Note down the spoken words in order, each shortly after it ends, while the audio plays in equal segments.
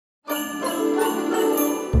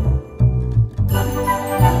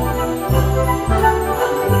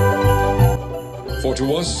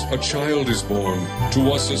to us a child is born,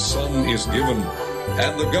 to us a son is given,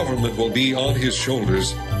 and the government will be on his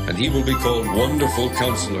shoulders, and he will be called Wonderful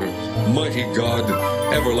Counselor, Mighty God,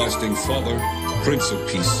 Everlasting Father, Prince of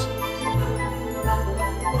Peace.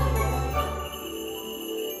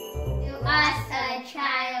 To us a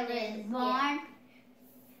child is born,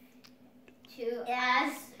 to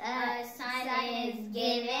us a son is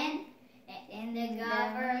given, and the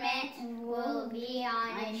government will be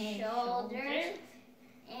on his shoulders,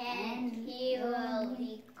 and he will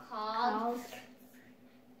be called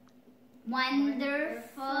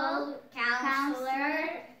Wonderful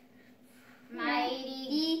Counselor,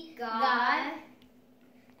 Mighty God,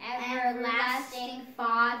 Everlasting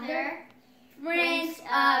Father, Prince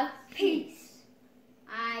of Peace.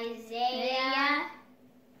 Isaiah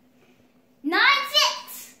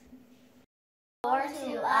 9:6. For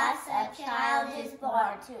to us a child is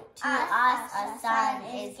born, to us a son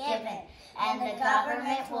is given, and the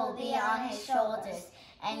government will be on his shoulders,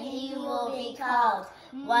 and he will be called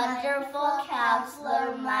Wonderful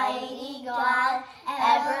Counselor, Mighty God,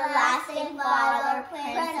 Everlasting Father,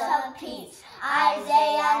 Prince of Peace.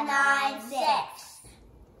 Isaiah 9:6.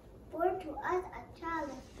 For to us a child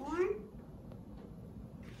is born,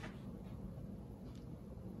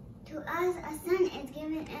 to us a son is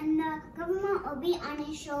given, and the government will be on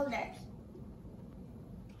his shoulders.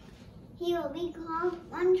 He will be called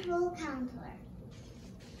Wonderful Counselor,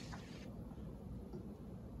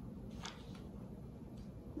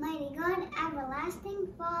 Mighty God,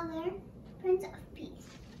 Everlasting Father, Prince of Peace.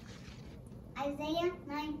 Isaiah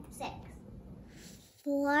 9:6.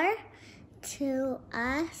 For to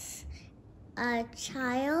us a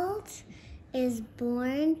child is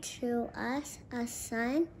born, to us a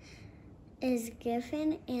son is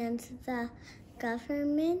given, and the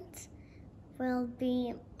government will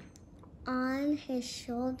be on his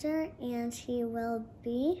shoulder, and he will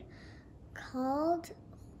be called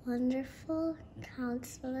Wonderful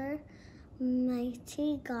Counselor,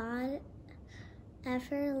 Mighty God,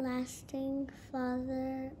 Everlasting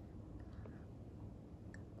Father,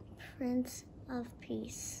 Prince of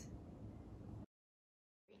Peace.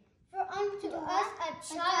 For unto us a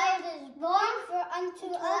child is born, for unto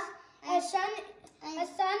us a son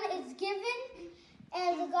is given,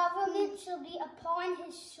 and the government shall be upon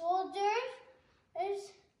his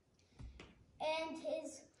shoulders, and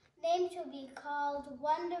his name shall be called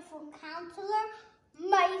Wonderful Counselor,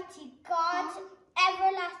 Mighty God,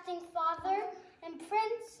 Everlasting Father, and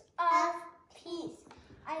Prince of Peace.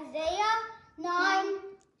 Isaiah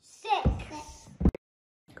 9:6.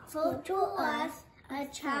 For to us a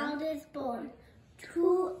child is born,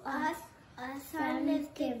 to us a son is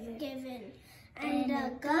given, and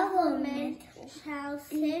the government shall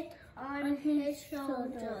sit on his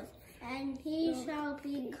shoulders, and he shall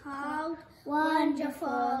be called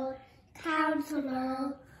Wonderful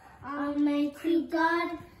Counselor, Almighty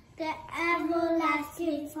God, the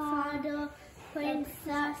Everlasting Father, Prince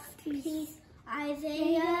of Peace.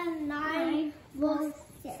 Isaiah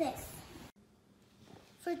 9:6.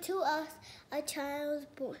 For to us a child is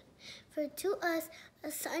born, for to us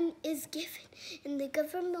a son is given, and the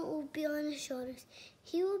government will be on his shoulders.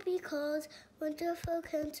 He will be called Wonderful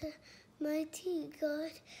Counselor, Mighty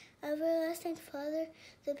God, Everlasting Father,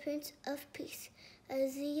 the Prince of Peace.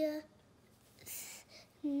 Isaiah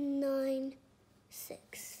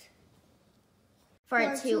 9:6.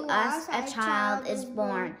 For to us a child is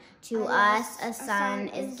born, to us a son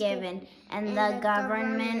is given, and the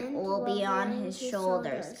government will be on his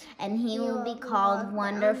shoulders, and he will be called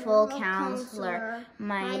Wonderful Counselor,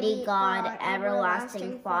 Mighty God,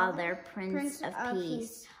 Everlasting Father, Prince of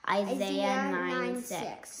Peace. Isaiah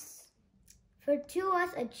 9:6. For to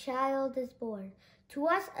us a child is born, to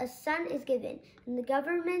us a son is given, and the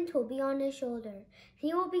government will be on his shoulder.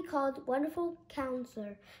 He will be called Wonderful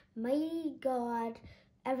Counselor, Mighty God,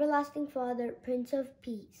 Everlasting Father, Prince of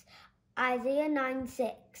Peace. Isaiah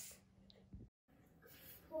 9:6.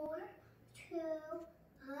 For to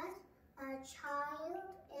us a child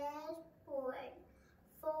is born,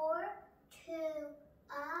 for to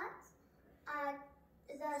us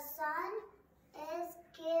the son is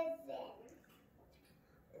given.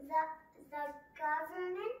 The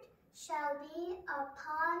government shall be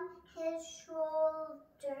upon his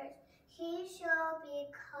shoulders. He shall be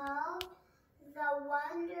called the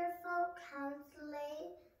Wonderful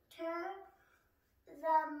Counselor,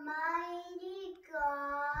 the Mighty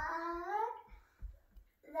God,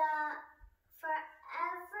 the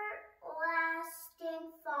Everlasting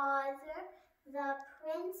Father, the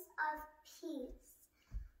Prince of Peace.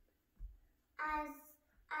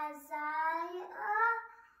 Isaiah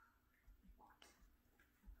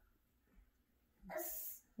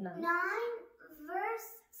 9 verse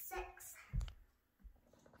 6.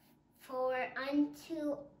 For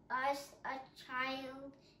unto us a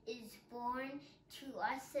child is born, to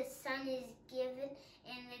us a son is given,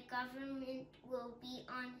 and the government will be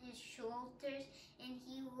on his shoulders, and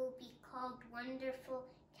he will be called Wonderful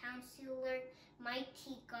Counselor,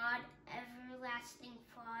 Mighty God, Everlasting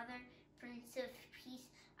Father, Prince of Peace.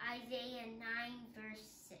 Isaiah 9 verse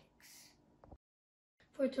 6.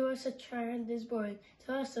 For to us a child is born,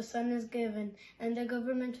 to us a son is given, and the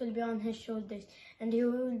government will be on his shoulders, and he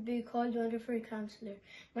will be called Wonderful Counselor,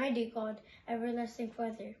 Mighty God, Everlasting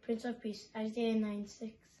Father, Prince of Peace. Isaiah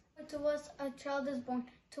 9:6. For to us a child is born,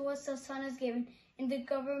 to us a son is given, and the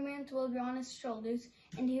government will be on his shoulders,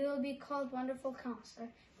 and he will be called Wonderful Counselor,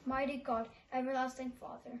 Mighty God, Everlasting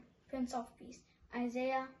Father, Prince of Peace.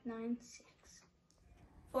 Isaiah 9:6.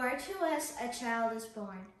 For to us a child is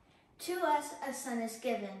born, to us a son is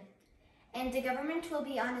given, and the government will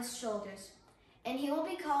be on his shoulders, and he will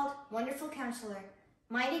be called Wonderful Counselor,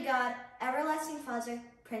 Mighty God, Everlasting Father,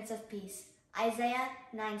 Prince of Peace. Isaiah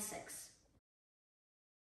 9:6.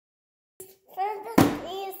 For this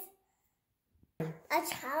is a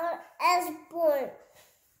child is born.